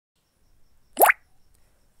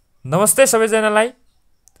नमस्ते सबैजनालाई।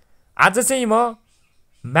 आज चाहिँ म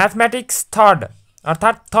म्याथमेटिक्स थर्ड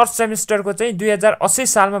अर्थात् थर्ड सेमिस्टरको चाहिँ 2080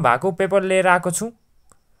 सालमा भएको पेपर लिएर आएको छु।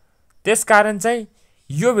 त्यसकारण चाहिँ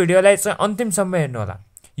यो भिडियोलाई चाहिँ अन्तिमसम्म हेर्नु होला।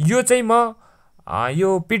 यो चाहिँ म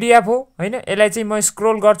यो पीडीएफ हो हैन, यसलाई चाहिँ म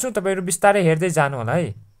स्क्रोल गर्छु, तपाईहरु बिस्तारै हेर्दै जानु होला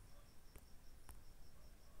है।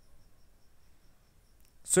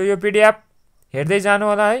 सो यो पीडीएफ हेर्दै जानु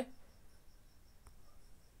होला है।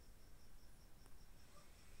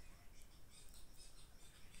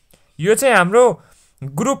 यो चाहिँ हाम्रो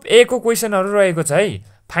ग्रुप ए को क्वेशनहरु रहेको छ है।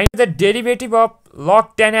 Find the derivative of log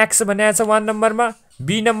 10x भनेको छ 1 नम्बरमा।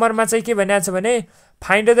 बी नम्बरमा चाहिँ के भनेको छ भने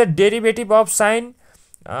find the derivative of sign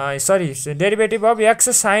derivative of x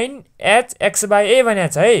sin h x by a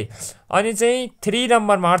भनेको छ है। अनि चाहिँ 3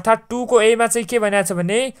 नम्बरमा अर्थात् 2 को a मा चाहिँ के भनेको छ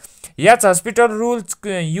भने h हस्पिटल रुल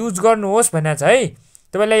युज गर्नुहोस् भनेको छ है।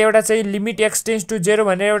 तपाईलाई एउटा चाहिँ लिमिट x टेन्ड्स टु 0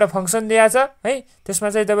 भनेर एउटा फंक्सन दिएको छ है। त्यसमा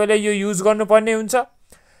चाहिँ तपाईले यो युज गर्नुपर्ने हुन्छ।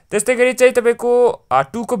 त्यस्तै गरी चाहिँ तपाईको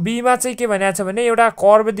 2 को बी मा चाहिँ के भनेको छ भने एउटा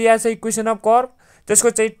कर्व दिएको छ, इक्वेसन अफ कर्व, त्यसको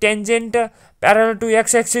चाहिँ tangent parallel to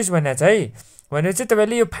x axis भनेको छ है। भनेपछि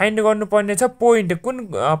तपाईले यो फाइन्ड गर्नुपर्ने छ पोइन्ट, कुन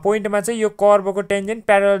पोइन्टमा चाहिँ यो कर्वको टेन्जेन्ट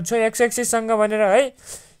प्यारलल छ x एक्सिस सँग भनेर है।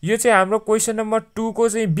 यो चाहिँ हाम्रो क्वेशन नम्बर 2 को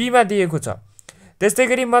चाहिँ बी मा दिएको छ। त्यस्तै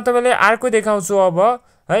गरी म तपाईलाई अर्को देखाउँछु अब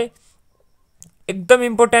है। एकदम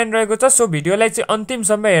इम्पोर्टेन्ट रहेको छ, सो भिडियोलाई चाहिँ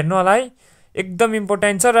अन्तिमसम्म हेर्नु होला है। एकदम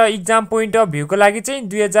इम्पोर्टेन्ट छ र इक्जाम पोइन्ट अफ भ्यूको लागि चाहिँ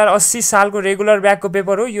 2080 सालको रेगुलर ब्याकको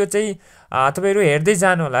पेपर हो। यो चाहिँ तपाईहरु हेर्दै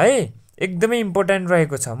जानु होला है। एकदमै इम्पोर्टेन्ट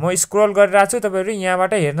रहेको छ। म स्क्रोल गरिरहेको छु, तपाईहरु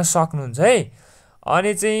यहाँबाट हेर्न सक्नुहुन्छ है।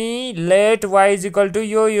 अनि चाहिँ लेट y इक्वल टु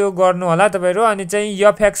यो गर्नु होला तपाईहरु। अनि चाहिँ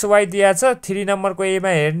fxy दिएको छ 3 नम्बरको ए मा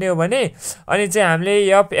हेर्ने हो भने। अनि चाहिँ हामीले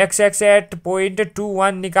fxx एट पोइन्ट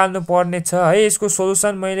 21 निकाल्नु पर्ने छ है। यसको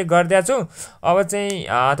सोलुसन मैले गर्दै छु। अब चाहिँ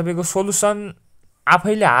तपाईको सोलुसन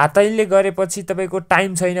आफैले हातैले गरेपछि तपाईको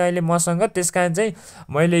टाइम छैन अहिले मसँग, त्यसकारण चाहिँ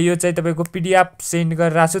मैले यो चाहिँ तपाईको पीडीएफ सेन्ड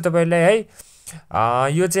गरिरहेको छु तपाईलाई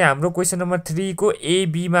है। यो चाहिँ हाम्रो क्वेशन नम्बर 3 को ए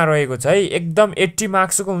बी मा रहेको छ है। एकदम 80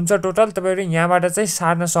 मार्क्स को हुन्छ टोटल। तपाईहरु यहाँबाट चाहिँ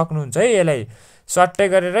सार्न सक्नुहुन्छ है। यसलाई सर्टै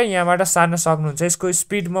गरेर यहाँबाट सार्न सक्नुहुन्छ। यसको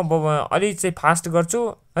स्पिड म अलि चाहिँ फास्ट गर्छु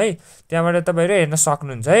है, त्यहाँबाट तपाईहरु हेर्न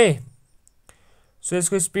सक्नुहुन्छ है। सो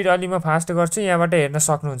यसको स्पिड अलि म फास्ट गर्छु, यहाँबाट हेर्न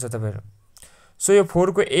सक्नुहुन्छ तपाईहरु। सो यो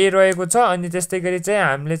 4 को ए रहेको छ। अनि त्यस्तै गरी चाहिँ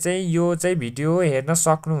हामीले चाहिँ यो चाहिँ भिडियो हेर्न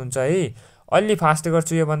सक्नुहुन्छ है। अलि फास्ट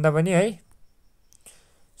गर्छु यो भन्दा पनि है।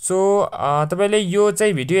 सो तपाईले यो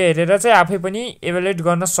चाहिँ भिडियो हेरेर चाहिँ आफै पनि इभ्यालुएट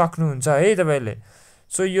गर्न सक्नुहुन्छ है तपाईले।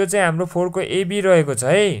 सो यो चाहिँ हाम्रो 4 को ए बी रहेको छ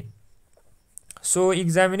है। सो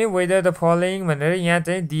एक्जामिनिङ वेदर द फलोइङ भनेर यहाँ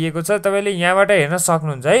चाहिँ दिएको छ, तपाईले यहाँबाट हेर्न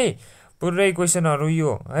सक्नुहुन्छ है पुरै क्वेशनहरु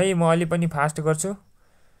यो है। म अलि पनि फास्ट गर्छु।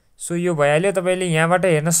 सो यो भइहाल्यो, तपाईले यहाँबाट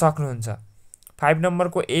हेर्न सक्नुहुन्छ। 5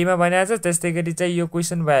 नम्बरको ए मा भनेको छ। त्यस्तै गरी चाहिँ यो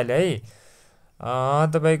क्वेशन भइहाल्यो है।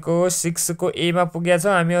 तपाईको 6 को ए मा पुगेका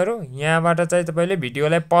छौं हामीहरु। यहाँबाट चाहिँ तपाईले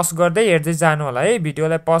भिडियोलाई पज गर्दै हेर्दै जानु होला है।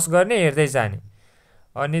 भिडियोलाई पज गर्ने, हेर्दै जाने।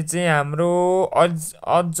 अनि चाहिँ हाम्रो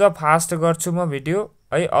अझ फास्ट गर्छु म भिडियो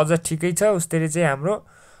है। अझ ठिकै छ। उस्तै चाहिँ हाम्रो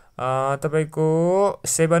तपाईको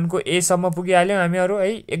 7 को ए सम्म पुगिहाल्यौं हामीहरु है।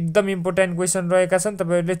 एकदम इम्पोर्टेन्ट क्वेशन रहेका छन्,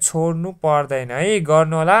 तपाईहरुले छोड्नु पर्दैन है।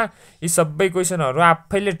 गर्नु होला यी सबै क्वेशनहरु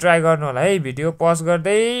आफैले ट्राई गर्नु होला है। भिडियो पज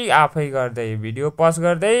गर्दै आफै गर्दै, भिडियो पज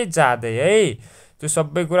गर्दै जादै है। त्यो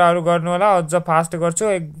सबै कुराहरु गर्नु होला। अझ फास्ट गर्छु,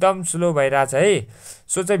 एकदम स्लो भइराछ है।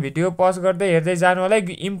 सो चाहिँ भिडियो पज गर्दै हेर्दै जानु होला।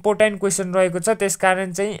 इम्पोर्टेन्ट क्वेशन रहेको छ,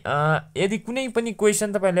 त्यसकारण चाहिँ यदि कुनै पनि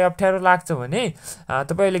क्वेशन तपाईलाई अप्ठ्यारो लाग्छ भने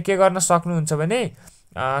तपाईले के गर्न सक्नुहुन्छ भने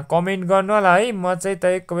कमेन्ट गर्नु होला है। म चाहिँ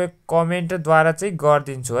तपाईको कमेन्ट द्वारा चाहिँ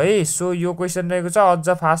गर्दिन्छु है। सो यो क्वेशन रहेको छ,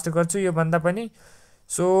 अझ फास्ट गर्छु यो भन्दा पनि।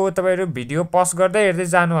 सो तपाईहरु भिडियो पज गर्दै हेर्दै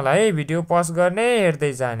जानु होला है। भिडियो पज गर्ने,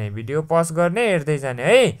 हेर्दै जाने, भिडियो पज गर्ने, हेर्दै जाने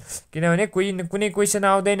है। किनभने कुनै क्वेशन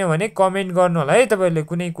आउँदैन भने कमेन्ट गर्नु होला है। तपाईले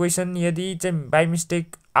कुनै क्वेशन यदि चाहिँ बाइ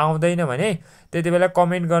मिस्टेक आउँदैन भने त्यतिबेला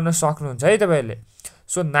कमेन्ट गर्न सक्नुहुन्छ है तपाईले।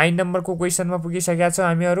 सो 9 नम्बरको क्वेशनमा पुगिसकेका छौं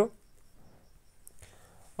हामीहरु।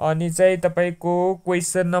 अनि चाहिँ तपाईको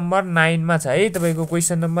क्वेशन नम्बर 9 मा छ है। तपाईको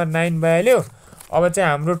क्वेशन नम्बर 9 भइहाल्यो। अब चाहिँ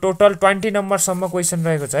हाम्रो टोटल 20 नम्बर सम्म क्वेशन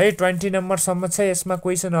रहेको छ है। 20 नम्बर सम्म छ यसमा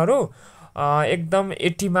क्वेशनहरु। एकदम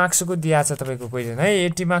 80 मार्क्स को दिया छ तपाईको क्वेशन है।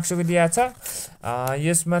 80 मार्क्स को दिया छ।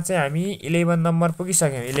 यसमा चाहिँ हामी 11 नम्बर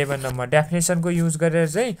पुगिसक्यौं। 11 नम्बर डेफिनेसन को युज गरेर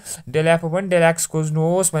चाहिँ del F open del x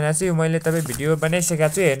खोज्नुहोस् भनेर चाहिँ मैले तपाई भिडियो बनाइसकेको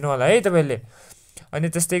छु, हेर्नु होला है तपाईले। अनि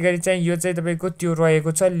त्यस्तै गरी चाहिँ यो चाहिँ तपाईको त्यो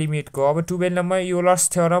रहेको छ लिमिटको। अब 12 number Euler's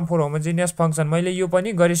theorem for homogeneous function मैले यो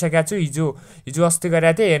पनि गरिसकेको छु। हिजो अस्ति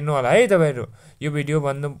गरेको थिए, हेर्नु होला है तपाईहरु। यो भिडियो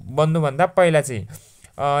बन्नु भन्दा पहिला चाहिँ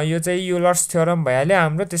यो चाहिँ युलर्स थ्योरम भइहाल्यो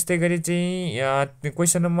हाम्रो। त्यस्तै गरी चाहिँ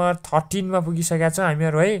क्वेशन नम्बर 13 मा पुगिसकेका छौं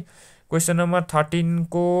हामीहरु है। क्वेसन नम्बर 13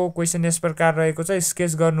 को क्वेसन यस प्रकार रहेको छ,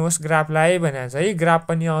 स्केच गर्नुहोस् ग्राफलाई भनेको छ है। ग्राफ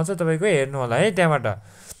पनि आउँछ तपाईँको, हेर्नु होला है त्यहाँबाट।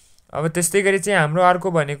 अब त्यस्तै गरी चाहिँ हाम्रो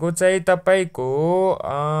अर्को भनेको चाहिँ तपाईँको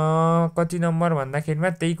कति नम्बर भन्दाखेरिमा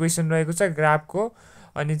त्यही क्वेसन रहेको छ ग्राफको।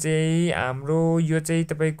 अनि चाहिँ हाम्रो यो चाहिँ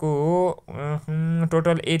तपाईँको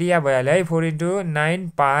टोटल एरिया भइहाल्यो है, 4 × 9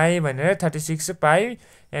 पाई भनेर 36 पाई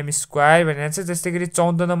एम स्क्वायर भनेर छ। त्यस्तै गरी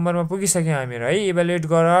 14 नम्बरमा पुगिसक्यौँ हामीहरू है, इभ्यालुएट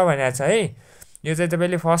गर भनेको छ है। यो चाहिँ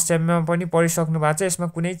तपाईँले फर्स्ट टाइममा पनि पढिसक्नु भएको छ, यसमा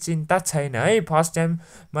कुनै चिन्ता छैन है। फर्स्ट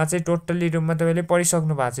टाइममा चाहिँ टोटल्ली रूपमा तपाईँले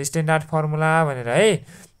पढिसक्नु भएको छ, स्ट्यान्डर्ड फर्मुला भनेर है।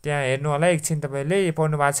 त्यहाँ हेर्नु होला एकछिन, तपाईँले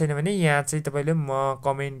पढ्नु भएको छैन भने यहाँ चाहिँ तपाईँले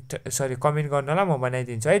कमेन्ट गर्नु होला, म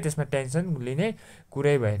बनाइदिन्छु है, त्यसमा टेन्सन लिने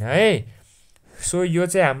कुरै भएन है। सो यो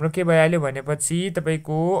चाहिँ हाम्रो के भइहाल्यो भनेपछि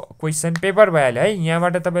तपाईँको क्वेसन पेपर भइहाल्यो है।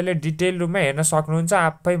 यहाँबाट तपाईँले डिटेल रूपमा हेर्न सक्नुहुन्छ,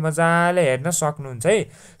 आफै मजाले हेर्न सक्नुहुन्छ है।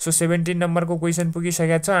 सो 17 नम्बरको क्वेसन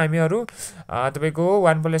पुगिसकेका छौँ हामीहरू। तपाईँको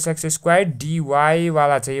 1 + x² dy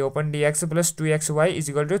वाला चाहिँ ओपन dx + 2xy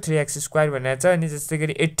 = 3x² भनेर छ। अनि त्यस्तै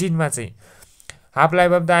गरी 18 मा चाहिँ half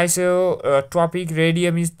life of the isotropic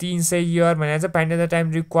radium is 300 year भनेर चाहिँ, find the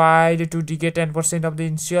time required to decay 10% of the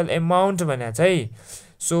initial amount भनेर चाहिँ।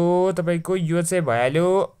 सो तपाईँको यो चाहिँ भइहाल्यो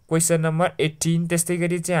क्वेसन नम्बर 18। त्यस्तै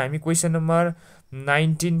गरी चाहिँ हामी क्वेसन नम्बर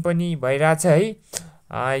 19 पनि भइरहेछ है।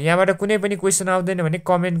 यहाँबाट कुनै पनि क्वेसन आउँदैन भने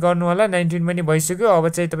कमेन्ट गर्नु होला। 19 पनि भइसक्यो, अब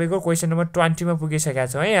चाहिँ तपाईँको क्वेसन नम्बर 20 मा पुगिसकेका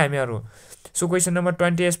छौँ है हामीहरू। सो क्वेसन नम्बर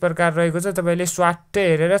 20 यस प्रकार रहेको छ, तपाईँले स्वाट्टै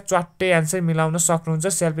हेरेर च्वाट्टै एन्सर मिलाउन सक्नुहुन्छ,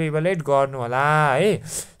 सेल्फ इभ्यालुएट गर्नु होला है।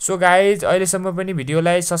 सो गाइज अहिलेसम्म पनि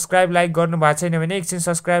भिडियोलाई सब्सक्राइब लाइक गर्नु भएको छैन भने एकछिन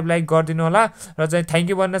सब्सक्राइब लाइक गरिदिनु होला र चाहिँ थ्याङ्क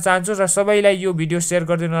यू भन्न चाहन्छु, र सबैलाई यो भिडियो सेयर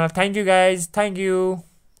गरिदिनु होला। Thank you guys, thank you.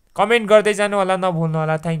 Comment गर्दै जानु होला, नभुल्नु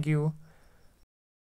होला। Thank you.